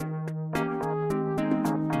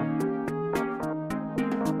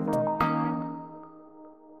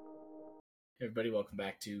everybody? Welcome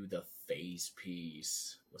back to the Phase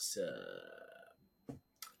Piece. What's up?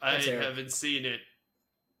 I That's Eric. haven't seen it.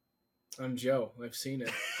 I'm Joe. I've seen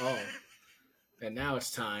it all. And now it's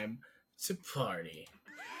time to party.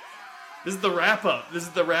 This is the wrap-up. This is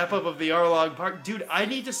the wrap-up of the Arlong part. Dude, I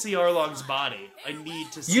need to see Arlong's body. I need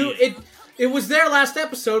to see it. It was there last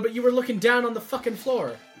episode, but you were looking down on the fucking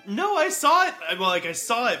floor. No, I saw it. Well, I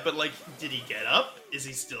saw it, but, did he get up? Is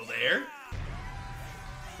he still there?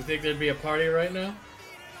 You think there'd be a party right now?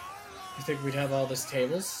 You think we'd have all these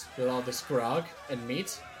tables with all this grog and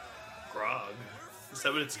meat? Grog? Is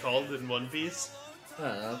that what it's called in One Piece? I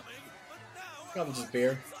don't know. Probably just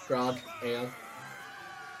beer, grog, ale.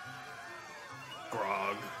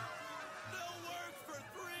 Grog.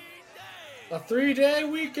 A 3-day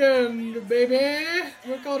weekend, baby!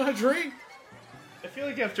 We're gonna drink! I feel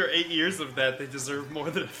like after 8 years of that, they deserve more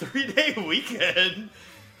than a 3-day weekend.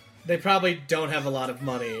 They probably don't have a lot of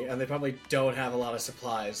money, and they probably don't have a lot of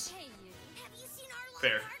supplies.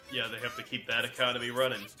 Fair. Yeah, they have to keep that economy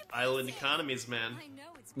running. Island economies, man.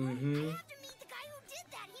 Mm-hmm.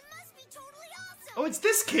 Oh, it's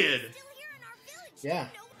this kid! Yeah.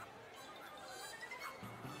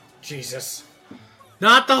 Jesus.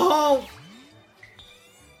 Not the hole!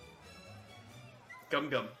 Gum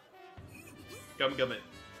Gum. Gum Gum it.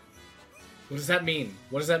 What does that mean?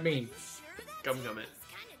 What does that mean? Gum Gum it.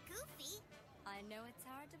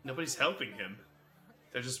 Nobody's helping him.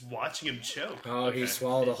 They're just watching him choke. Oh, Okay. he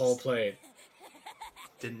swallowed a whole plate.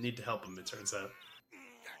 Didn't need to help him, it turns out.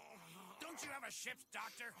 Don't you have a ship's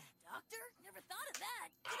doctor? Doctor? Never thought of that.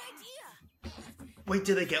 Good idea. Wait,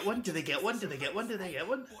 do they get one? Do they get one? Do they get one? Do they get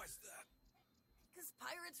one? What's that? Because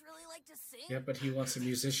pirates really like to sing. Yeah, but he wants a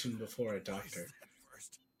musician before a doctor.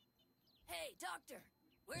 Hey, doctor.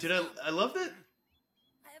 Where's Dude, Mom? I love that.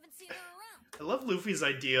 I haven't seen her around. I love Luffy's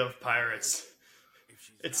idea of pirates.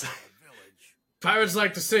 It's Pirates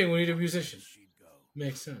like to sing, we need a musician.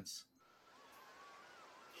 Makes sense.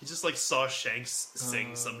 he just saw Shanks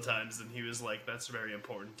sing sometimes, and he was like, "That's very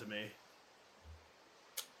important to me."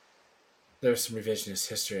 There's some revisionist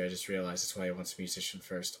history, I just realized that's why he wants a musician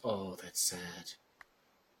first. Oh, that's sad.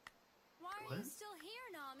 Why are What? you still here,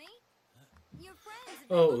 Nami? Your friends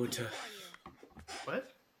have Oh, been looking Uta. for you.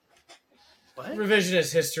 What?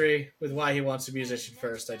 Revisionist history with why he wants a musician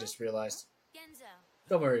first, I just realized. Genzo,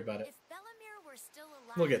 Don't worry about it. if Bellamere were still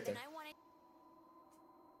alive, We'll get there. then I wanted...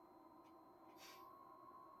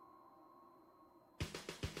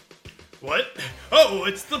 What? Oh,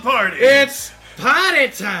 it's the party! It's party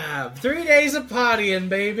time! 3 days of partying,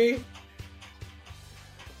 baby!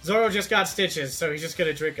 Zoro just got stitches, so he's just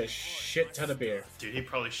gonna drink a shit ton of beer. Dude, he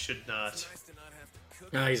probably should not.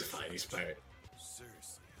 No, he's fine, he's fine.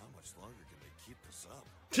 Seriously, how much longer can they keep this up?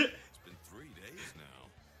 It's been 3 days now.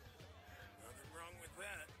 Nothing wrong with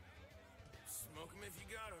that. Smoke 'em if you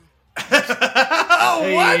got 'em. Oh,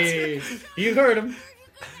 Hey, you heard him. You got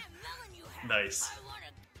that melon you have. Nice. I want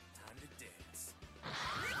time to dance.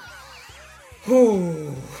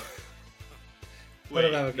 Whew. Let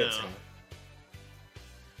him Wait, have a good no. time.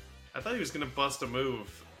 I thought he was gonna bust a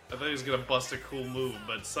move. I thought he was gonna bust a cool move,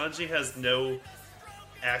 but Sanji has no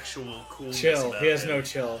actual coolness Chill. about He has him. no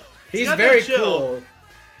chill. He's got very no chill. cool.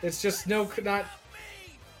 It's just not...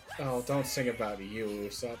 Oh, don't sing about you,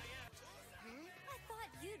 Usopp. I thought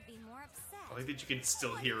you'd be more upset. I like that you can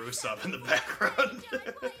still hear Usopp in the background. So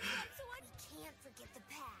I can't forget the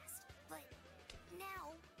past. But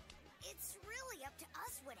now, it's really up to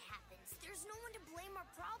us what happens. There's no one to blame our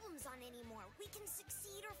problems on anymore. We can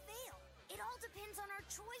succeed or fail. It all depends on our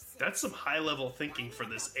choices. That's some high-level thinking for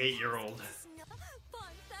this 8-year-old.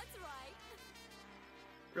 Fun, that's right.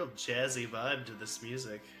 Real jazzy vibe to this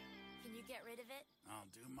music. Can you get rid of it? I'll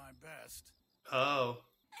do my best. Oh.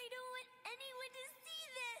 I don't want anyone to see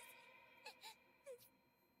this.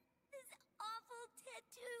 This awful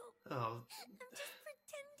tattoo. Oh. I'm just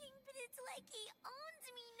pretending, but it's like he owns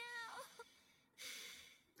me now.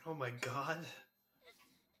 Oh my god.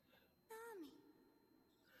 Nami.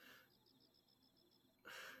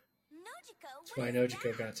 Nojiko, That's why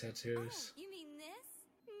Nojiko got tattoos. Oh, you mean this?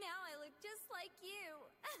 Now I look just like you.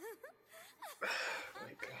 Oh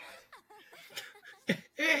my god.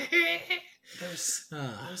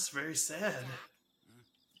 That was very sad.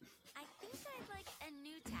 I think I'd like a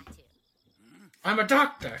new tattoo. I'm a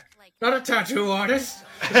doctor, Like not a tattoo artist.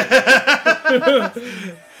 Damn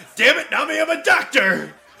it, Nami, I'm a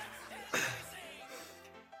doctor!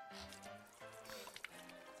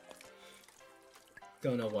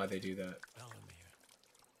 Don't know why they do that. Bellamere,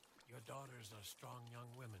 your daughters are strong young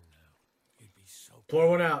women now. You'd be so Pour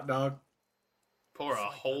one out, dog. Pour a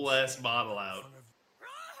whole ass bottle out.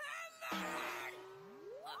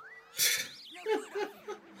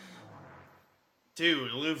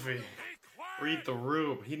 Dude, Luffy, read the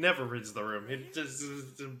room. He never reads the room.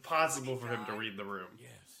 It's impossible for him to read the room. Yes,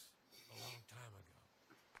 a long time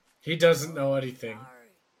ago. He doesn't know anything.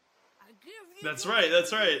 That's right,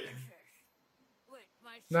 that's right.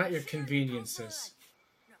 Not your conveniences.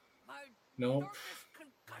 Nope.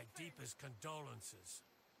 My deepest condolences.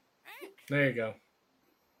 There you go.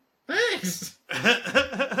 Thanks! I'm not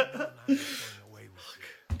going away with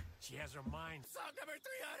you. She has her mind. Song number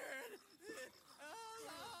 300.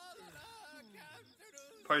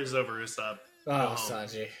 Party's over, Usopp. Oh,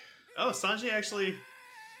 Sanji. Oh, Sanji actually...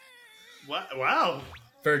 Wow.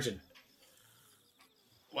 Virgin.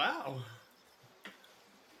 Wow.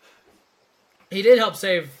 He did help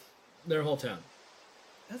save their whole town.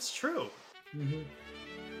 That's true. Mm-hmm.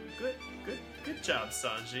 Good job,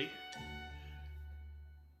 Sanji.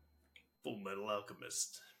 Full Metal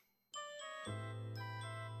Alchemist.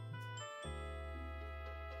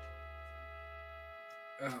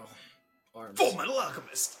 Oh, arms. Full Metal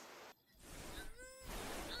Alchemist!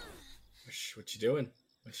 What you doing?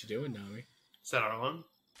 What you doing, Nami? Is that Arlong?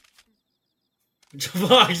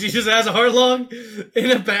 Fuck, she just has Arlong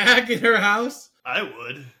in a bag in her house? I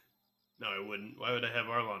would. No, I wouldn't. Why would I have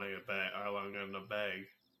Arlong in a bag? Arlong in a bag.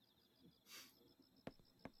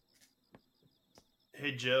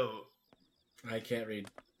 Hey, Joe. I can't read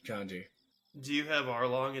kanji. Do you have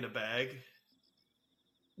Arlong in a bag?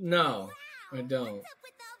 No, I don't.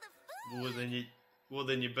 Well,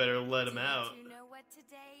 then you better let him out. Do you know what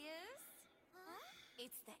today is?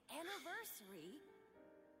 It's the anniversary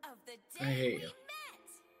of the day I hate we you. met.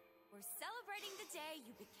 We're celebrating the day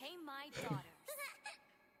you became my daughter.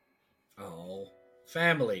 Oh,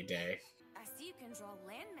 family day. I see you can draw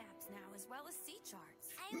land maps now as well as sea charts.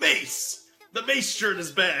 Mace! The Mace shirt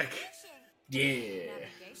is back! Yeah.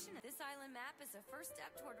 Navigation. This island map is a first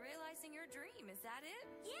step toward realizing your dream. Is that it?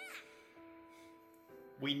 Yeah.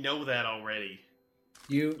 We know that already.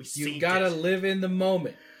 You seen gotta it. live in the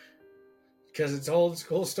moment. Because it's old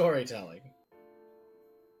school storytelling.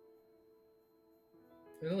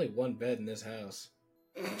 There's only one bed in this house.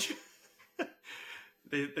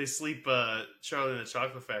 They sleep Charlie and the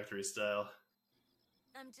Chocolate Factory style.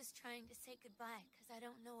 I'm just trying to say goodbye because I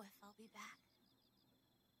don't know if I'll be back.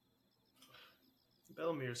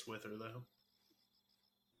 Bellemir's with her, though.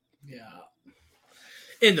 Yeah.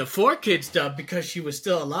 In the 4Kids dub, because she was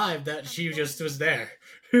still alive, that she just was there.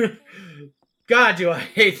 God, do I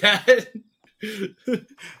hate that.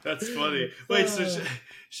 That's funny. Wait, so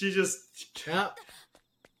she just... Yeah.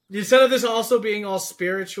 Instead of this also being all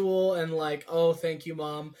spiritual and like, oh, thank you,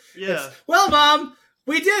 Mom. Yeah. It's, well, Mom,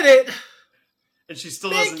 we did it. And she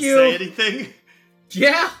still Thank doesn't you. say anything?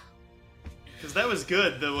 Yeah. Because that was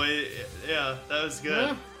good, the way... Yeah, that was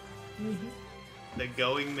good. Yeah. The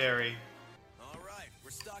Going Merry. All right,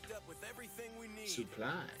 we're stocked up with everything we need.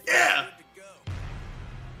 Supply. Yeah! Good to go.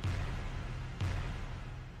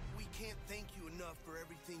 We can't thank you enough for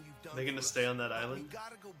everything you've done. They gonna for stay us. on that But island? We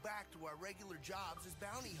gotta go back to our regular jobs as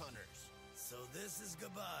bounty hunters. So this is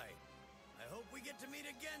goodbye. I hope we get to meet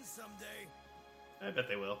again someday. I bet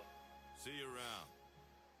they will. See you around.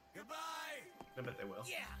 Goodbye. I bet they will.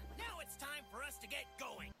 Yeah, now it's time for us to get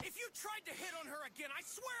going. If you tried to hit on her again, I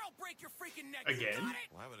swear I'll break your freaking neck. You Again? got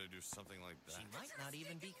it? Why would I do something like that? She might not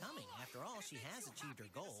even be coming. After all, she has achieved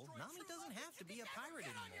her goal. Nami doesn't have to be a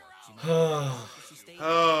pirate anymore. She might if she stays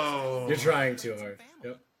Oh. You're trying too hard.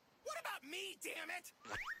 Yep. What about me, damn it?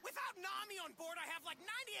 Without Nami on board, I have like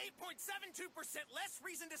 98.72% less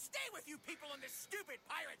reason to stay with you people on this stupid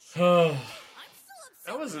pirate ship. Oh, I'm still upset.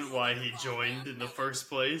 That wasn't why he joined in the first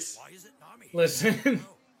place. Why is it Nami? listen.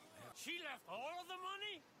 She left all of the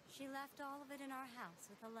money? She left all of it in our house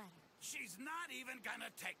with a letter. She's not even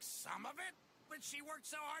gonna take some of it, but she worked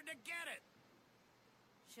so hard to get it.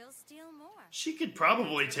 She'll steal more. She could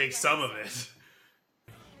probably take some of it.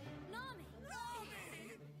 Nami!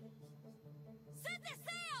 Set the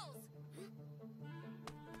sails!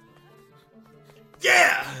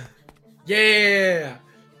 Yeah! Yeah.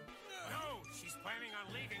 No, she's planning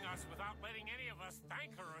on leaving us without letting any of us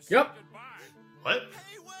thank her or Yep. say goodbye. What?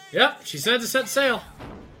 Yep. She said to set sail.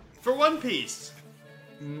 For One Piece.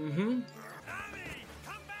 Mm-hmm. Nami,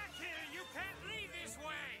 come back here. You can't leave this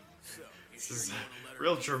way. This is a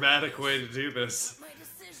real dramatic way to do this. My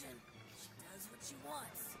decision. She does what she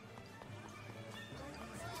wants.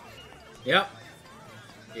 Yep.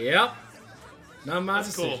 Yep. Not my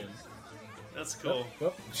That's cool. decision. That's cool.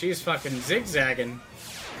 Whoop, she's fucking zigzagging.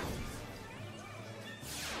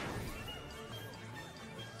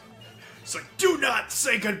 It's like, do not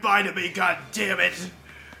say goodbye to me, god damn it!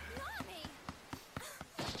 Nami!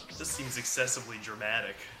 This seems excessively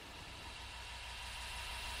dramatic.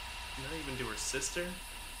 Not even to her sister?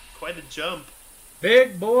 Quite a jump.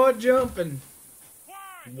 Big boy jumping.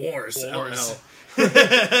 Wars. Wars.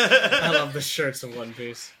 I love the shirts of One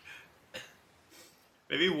Piece.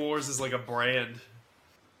 Maybe Wars is like a brand.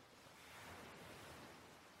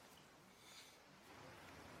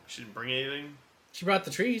 She didn't bring anything? She brought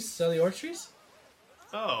the trees. Sell the orange trees.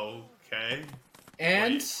 Oh, okay.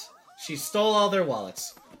 And Wait. she stole all their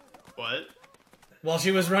wallets What? while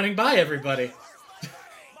she was running by everybody.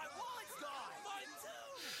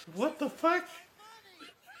 What the fuck?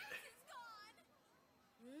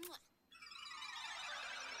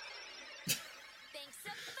 Thanks a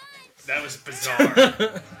bunch. That was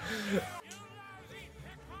bizarre.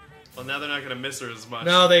 Well, now they're not gonna miss her as much.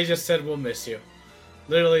 No, they just said, we'll miss you.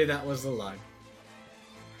 Literally, that was the line.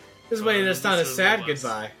 This way, that's not a this is sad less.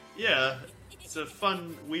 goodbye. Yeah, it's a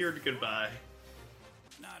fun, weird goodbye.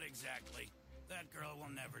 Not exactly. That girl will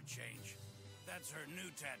never change. That's her new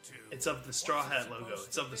tattoo. It's of the Straw Hat logo.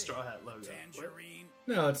 It's of the Straw Hat logo. What? Tangerine.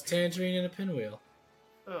 No, it's Tangerine and a pinwheel.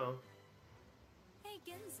 Oh. Hey,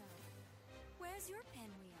 Ginzo. Where's your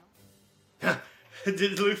pinwheel?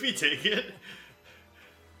 Did Luffy take it?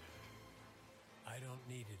 I don't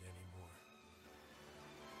need it anymore.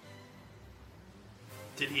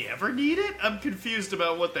 Did he ever need it? I'm confused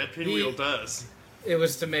about what that pinwheel does. It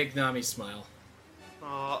was to make Nami smile.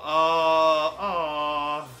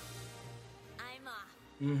 Aw. I'm off.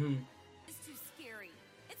 Mm-hmm. It's too scary.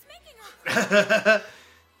 It's making her.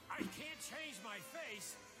 I can't change my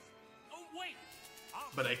face. Oh, wait.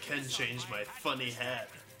 But I can change my funny hat.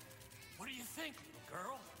 What do you think, little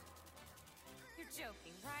girl? You're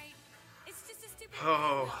joking, right? It's just a stupid. Oh.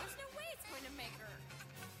 pinwheel. There's no way it's going to make her.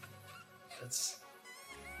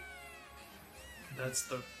 That's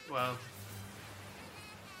the... Wow.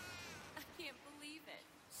 I can't believe it.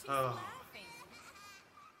 She's Oh. laughing.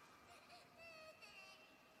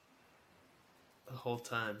 The whole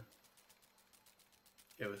time.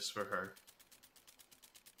 It was for her.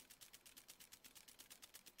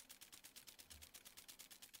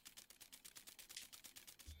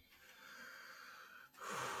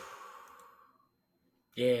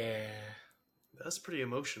 Yeah. That's pretty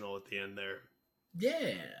emotional at the end there.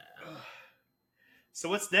 Yeah. So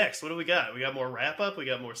what's next? What do we got? We got more wrap up? We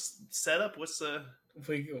got more setup? What's the...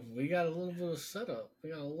 We got a little bit of setup.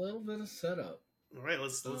 We got a little bit of setup. All right,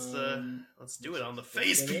 let's do it on the Let's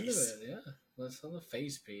face get into piece. it, yeah. Let's on the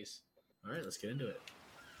face piece. All right, let's get into it.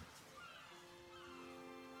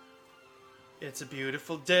 It's a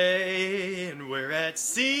beautiful day and we're at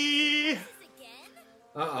sea. This again?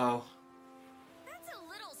 Uh-oh. That's a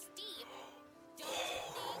little steep. Don't you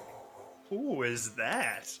think? Who is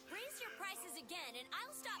that? Raise your prices again, and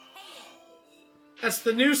I'll stop paying. That's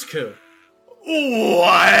the news coup.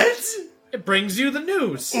 What? It brings you the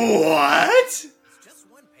news. What? It's just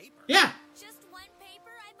one paper. Yeah. Just one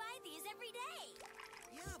paper. I buy these every day.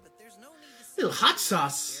 Yeah, but there's no need to Little sell hot it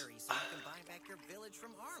sauce. Gary, so you can buy back your village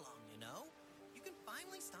from Arlong, you know? You can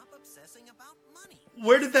finally stop obsessing about money.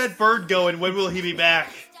 Where did that bird go and when will he be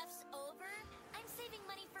back? Stuff's over. I'm saving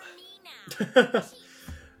money for me now. Jeez.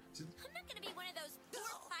 I'm not gonna be one of those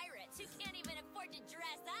poor pirates who can't even afford to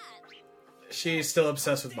dress up. She's still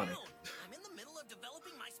obsessed with money. I'm in the middle of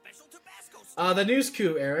developing my special Tabasco store. The news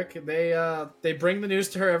coup, Eric. They bring the news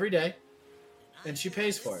to her every day, and she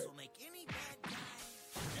pays for it. This'll make any bad guy.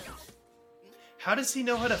 How does he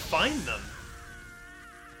know how to find them?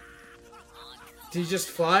 He just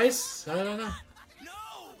flies? I don't know.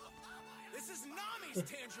 No! This is Nami's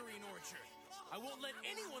tangerine orchard. I won't let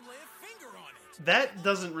anyone lay a finger on it. That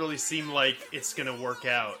doesn't really seem like it's gonna work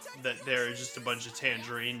out, that there are just a bunch of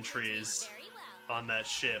tangerine trees Very well. on that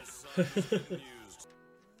ship.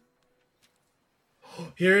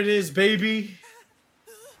 Here it is, baby.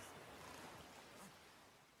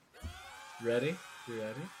 Ready? You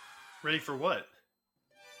ready? Ready for what?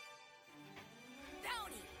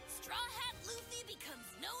 Bounty. Straw Hat Luffy becomes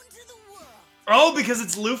known to the world. Oh, because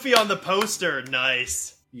it's Luffy on the poster.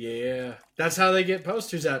 Nice. Yeah. That's how they get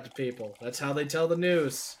posters out to people. That's how they tell the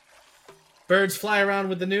news. Birds fly around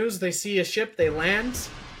with the news. They see a ship. They land.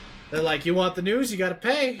 They're like, you want the news? You gotta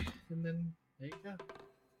pay. And then, there you go.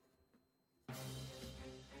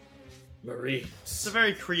 Marie. It's a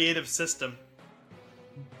very creative system.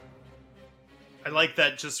 I like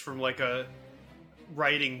that just from like a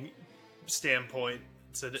writing standpoint.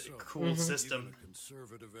 It's a cool system. Even a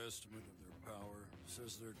conservative estimate of their power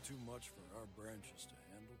says they're too much for our branches to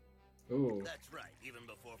handle. Ooh. That's right. Even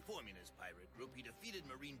before forming his pirate group, he defeated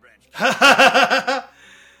Marine Branch. That's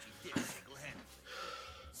He did single-handedly.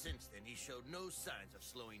 Since then, he showed no signs of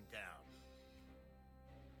slowing down.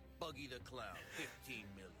 Buggy the Clown, 15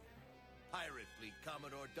 million. pirate fleet,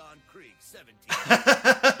 Commodore Don Krieg, 17.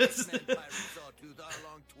 That's- Man pirate Sawtooth,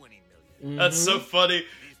 Arlong, 20 million. That's so funny.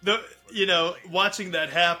 You know, watching that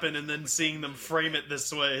happen and then seeing them frame it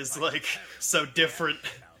this way is like so different.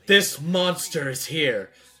 This monster is here,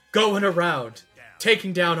 going around,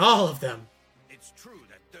 taking down all of them. It's true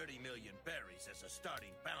that 30 million berries as a starting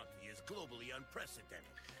bounty is globally unprecedented.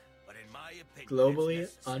 But in my opinion, Globally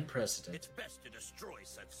it's necessary. unprecedented. It's best to destroy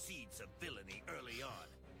such seeds of villainy early on.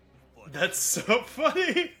 before That's so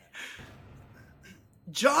funny.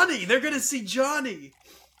 Johnny, they're gonna see Johnny.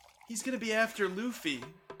 He's gonna be after Luffy.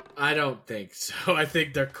 I don't think so. I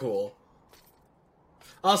think they're cool.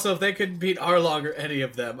 Also, if they couldn't beat Arlong or any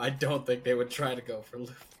of them, I don't think they would try to go for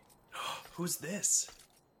Luffy. Who's this?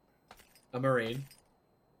 A Marine.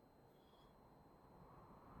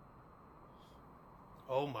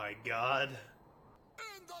 Oh my god.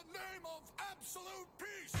 In the name of absolute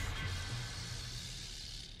peace!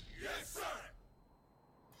 Yes, sir!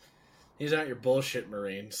 These aren't your bullshit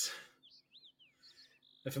Marines.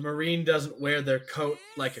 If a Marine doesn't wear their coat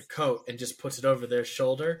like a coat and just puts it over their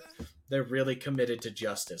shoulder, they're really committed to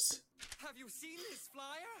justice. Have you seen this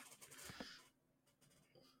flyer?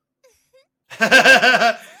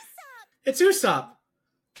 It's Usopp!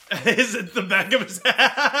 Is it the back of his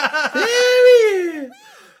head? There he is!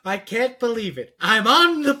 I can't believe it. I'm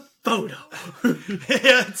on the photo!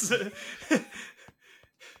 Yeah, it's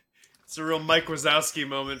a real Mike Wazowski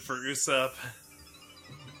moment for Usopp.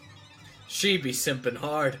 She be simping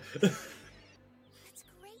hard. That's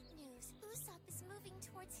great news. Usopp is moving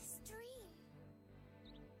towards his dream.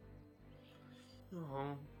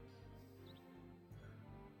 Oh.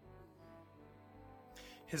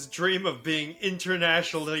 His dream of being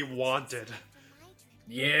internationally wanted. My dream.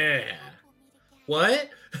 Yeah. We'll meet again. What?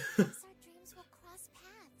 Our dreams will cross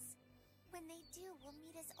paths. When they do, we'll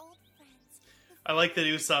meet as old friends. I like that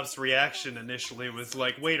Usopp's reaction initially was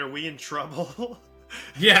like, wait, are we in trouble?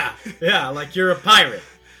 Yeah, like you're a pirate.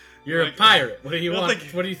 You're Like, a pirate. What do you I don't want?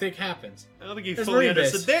 think- What do you think happens? I don't think he There's fully Marine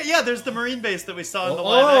base. understood. There, there's the Marine base that we saw in the Oh.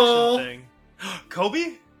 live action thing.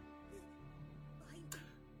 Kobe?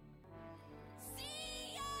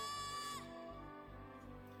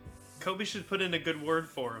 Kobe should put in a good word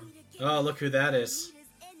for him. Oh, look who that is.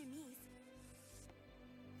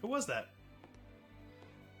 Who was that?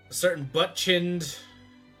 A certain butt-chinned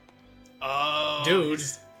Oh, dude.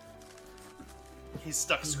 He's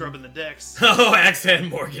stuck scrubbing the decks. Oh, Accent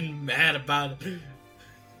Morgan mad about it.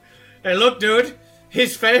 Hey, look, dude.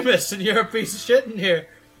 He's famous and you're a piece of shit in here.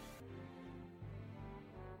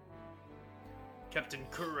 Captain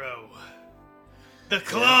Kuro. The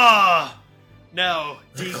Claw! Now,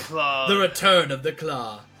 Declaw. The return of the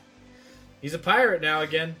Claw. He's a pirate now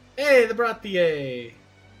again. Hey, they brought the A.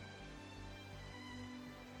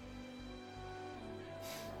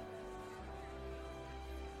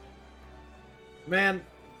 Man.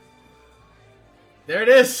 There it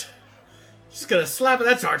is. Just gonna slap it.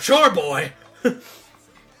 That's our chore boy.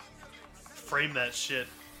 Frame that shit.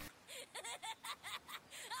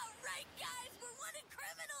 Alright, guys, we're wanted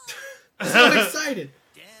criminals! So excited.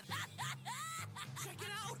 Check it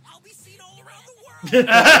out! I'll be seen all around the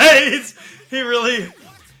world! he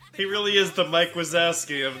really is the Mike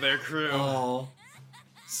Wazowski of their crew. Oh.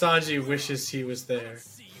 Sanji wishes he was there.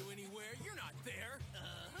 See you anywhere, you're not there.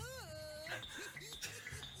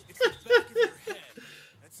 It's the back of your head.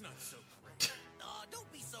 That's not so great.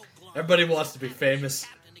 Don't be so glum. Everybody wants to be famous.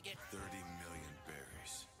 30 million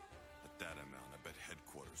berries. At that amount, I bet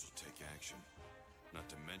headquarters will take action. Not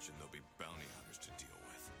to mention there'll be bounty hunters to deal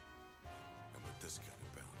with. And with this kind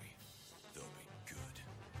of bounty, they'll be good.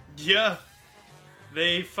 Yeah.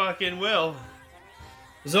 They fucking will.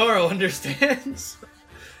 Zoro understands.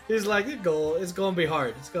 He's like, it's gonna be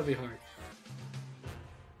hard. It's gonna be hard.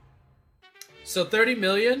 So 30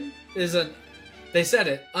 million is they said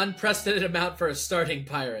it, unprecedented amount for a starting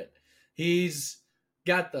pirate. He's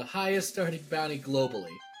got the highest starting bounty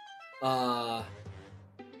globally.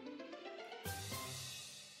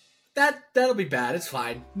 That'll be bad. It's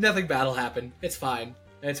fine. Nothing bad will happen. It's fine.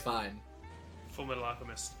 It's fine. Full Metal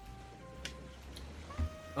Alchemist.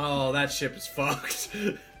 Oh, that ship is fucked.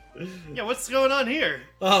 Yeah, what's going on here?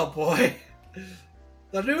 Oh boy.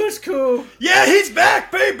 The news coup. Yeah, he's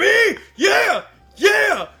back, baby! Yeah!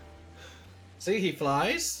 Yeah! See, he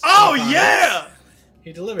flies. Oh, He flies. yeah!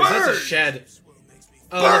 He delivers. That's a Bird! shed.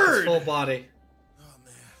 Oh, Bird! look, it's full body. Oh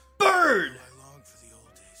man, Bird! I long for the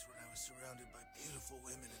old days when I was surrounded by beautiful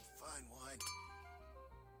women and fine wine.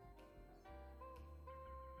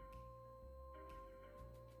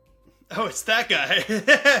 Oh, it's that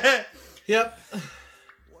guy. Yep.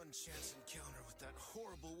 One chance encounter with that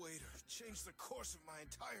horrible waiter changed the course of my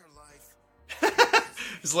entire life.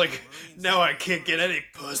 It's like, now I can't get any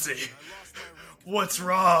pussy. What's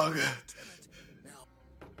wrong?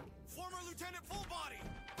 Former Lieutenant Fullbody.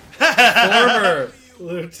 Former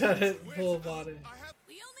Lieutenant Fullbody.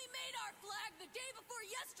 We only made our flag the day before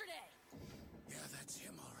yesterday. Yeah, that's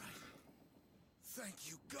him, all right. Thank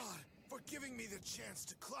you, God, for giving me the chance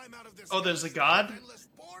to climb out of this. Oh, there's a god? endless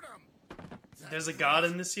boredom. There's a god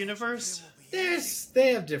in this universe?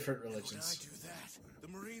 They have different When I religions. do that, the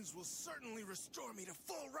Marines will certainly restore me to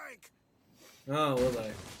full rank. Oh, will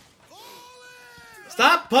they?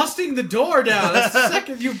 Stop busting the door down! That's the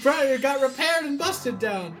second you got repaired and busted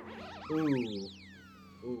down. Ooh.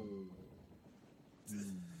 Ooh.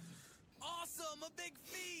 Awesome, a big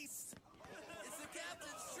feast. It's the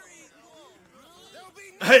captain's treat. There'll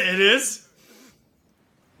be It is?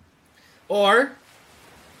 Or,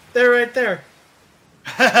 they're right there.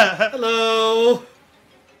 Hello.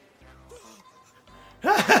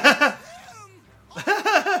 Our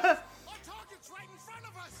target's right in front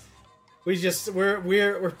of us.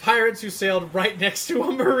 We're pirates who sailed right next to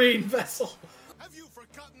a marine vessel. Have you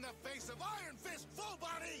forgotten the face of Iron Fist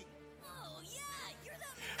Fullbody? Oh yeah, you're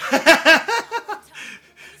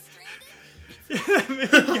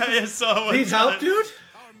the Yeah, I saw one. Need help, dude?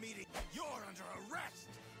 Our meeting. You're under arrest.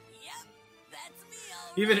 Yep, that's me.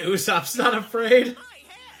 All Even right. Usopp's not afraid.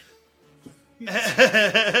 My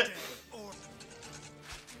head.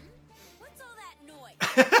 What's all that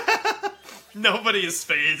noise? Nobody is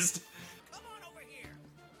phased. Come on over here.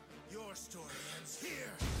 Your story ends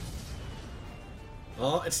here.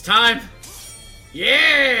 Oh, it's time.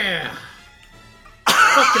 Yeah.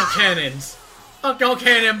 Fuck your cannons. Fuck your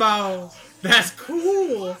cannonballs. That's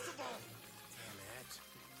cool.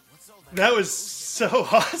 That was so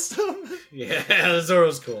awesome. Yeah,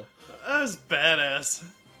 Zoro's cool. That was badass.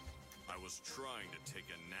 I was trying to take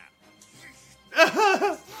a nap.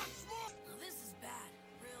 Oh, this is bad.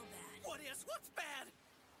 Real bad. What is? What's bad?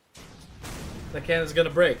 That cannon's gonna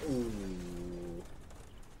break. Ooh.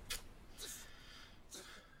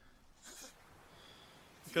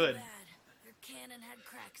 Good. Bad. Your cannon had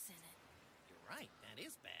cracks in it. You're right, that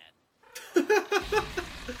is bad.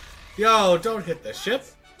 Yo, don't hit the ship.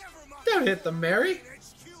 Never mind. Don't hit the Mary.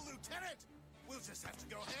 HQ, Lieutenant. We'll just have to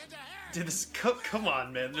go hand to hand. Dude, this come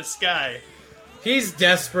on, man. This guy. He's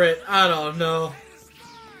desperate. I don't know.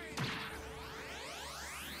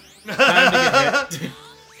 Time to get hit.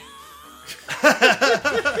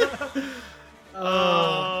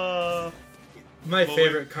 Oh, my Well,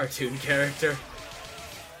 favorite cartoon character.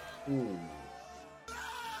 Ooh.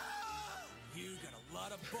 You got a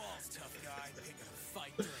lot of balls, tough guy. Picking a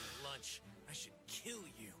fight during lunch. I should kill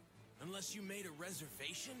you. Unless you made a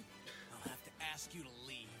reservation, I'll have to ask you to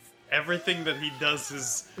leave. Everything that he does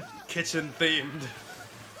is kitchen themed.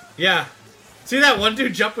 Yeah. See that one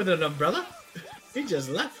dude jump with an umbrella? He just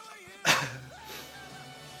left.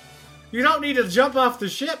 You don't need to jump off the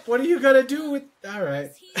ship. What are you gonna do with...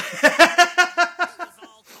 Alright.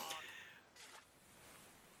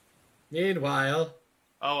 Meanwhile...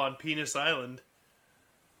 Oh, on Penis Island.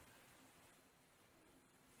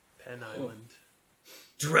 Penn Island.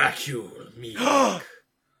 Dracula, me. What?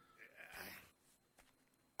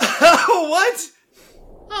 Oh, it's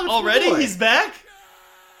Already? my boy. He's back?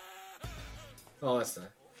 Oh, that's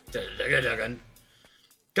not...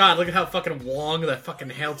 God, look at how fucking long that fucking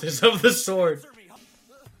hilt is of the sword.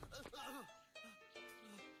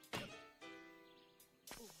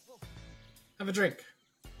 Have a drink.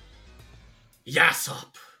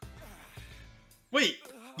 Yassop. Wait,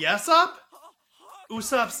 Yassop?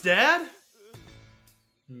 Usopp's dad?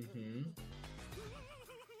 Mm-hmm.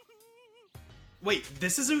 Wait,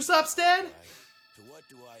 this is Usopp's dad? To what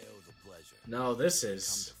do I owe the pleasure? No, this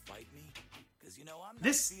is... Fight me? Because you know I'm not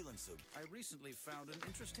This- feeling so. I recently found an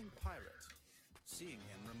interesting pirate. Seeing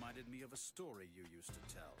him reminded me of a story you used to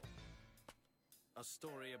tell. A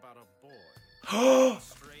story about a boy. A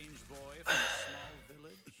strange boy from a small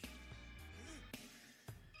village.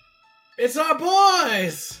 It's our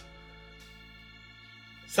boys!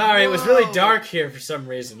 Sorry, it was really Whoa. dark here for some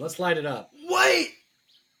reason. Let's light it up. Wait!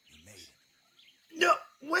 You made it. No,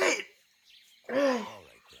 wait! All right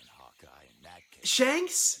then, Hawkeye. In that case,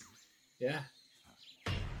 Shanks? Yeah.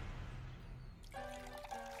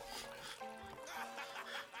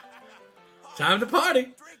 Time to party.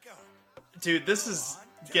 Draco. Dude, this is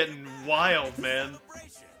getting wild, man.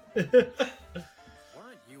 Celebration.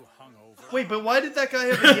 Weren't you hungover? Wait, but why did that guy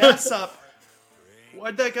have a Yassop?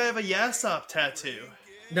 Why'd that guy have a Yassop tattoo?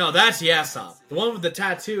 No, that's Yassop. The one with the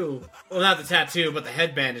tattoo. Well, not the tattoo, but the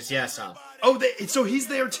headband is Yassop. Oh, so he's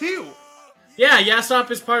there too! Yeah,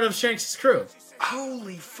 Yassop is part of Shanks' crew.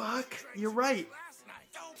 Holy fuck, you're right. Last night,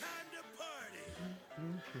 no time to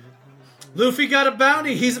party. Luffy got a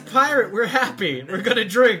bounty. He's a pirate. We're happy. We're gonna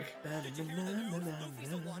drink.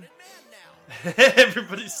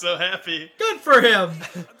 Everybody's so happy. Good for him. A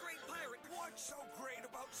great pirate. What's so great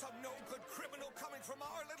about some no-good criminal coming from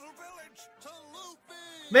our little village? To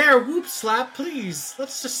Luffy! Mayor, whoop slap, please.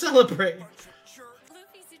 Let's just celebrate.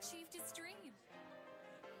 Luffy's achieved his dream.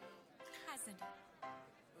 Hasn't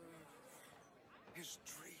he? His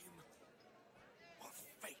dream of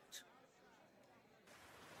fate.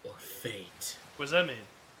 Or fate. What does that mean?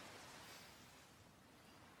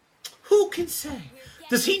 Who can say? We're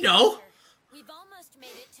Does he getting know? closer. We've almost made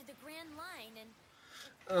it to the Grand Line, and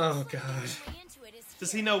Oh god. the way into it is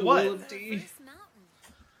Does here. he know Will what? of D. First mountain.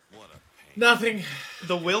 What a pain Nothing.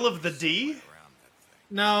 The will of the D? around that thing.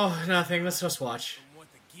 No, nothing. Let's just watch. From what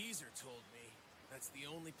the geezer told me, that's the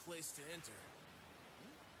only place to enter.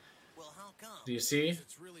 Well, how come? Do you see?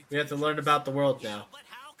 It's really We have to learn about the world now. But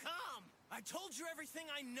how come? I told you everything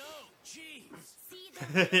I know. Jeez. See,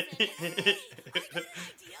 there isn't. Hey, I got an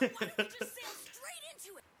idea. Why don't we just sail straight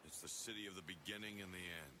into it? It's the city of the beginning and the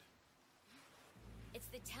end. It's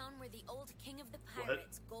the town where the old king of the What?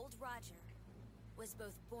 pirates, Gold Roger, was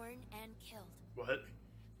both born and killed. What?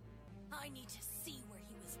 I need to see where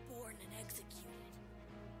he was born and executed.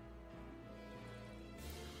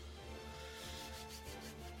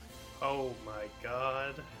 Oh my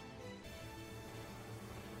god.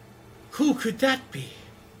 Who could that be?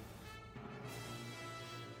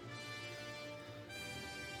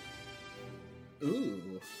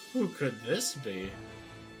 Ooh, who could this be?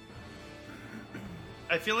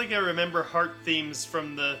 I feel like I remember heart themes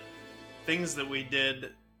from the things that we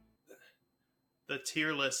did. The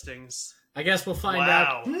tier listings. I guess we'll find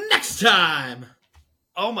Wow. out next time.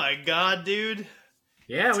 Oh my god, dude.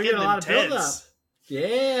 Yeah, It's we get a getting lot of build up. intense.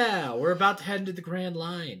 Yeah, we're about to head into the Grand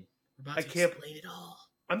Line. We're about I to can't- explain it all.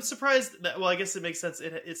 I'm surprised that, well, I guess it makes sense.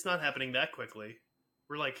 It's not happening that quickly.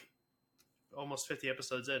 We're like almost 50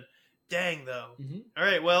 episodes in. Dang, though. Mhm. All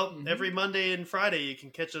right, well, Mhm. every Monday and Friday you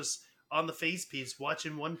can catch us on the Phase Piece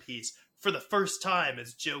watching One Piece for the first time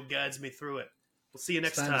as Joe guides me through it. We'll see you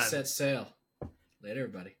It's next time to time. set sail. Later,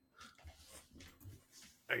 everybody.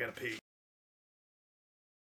 I gotta pee.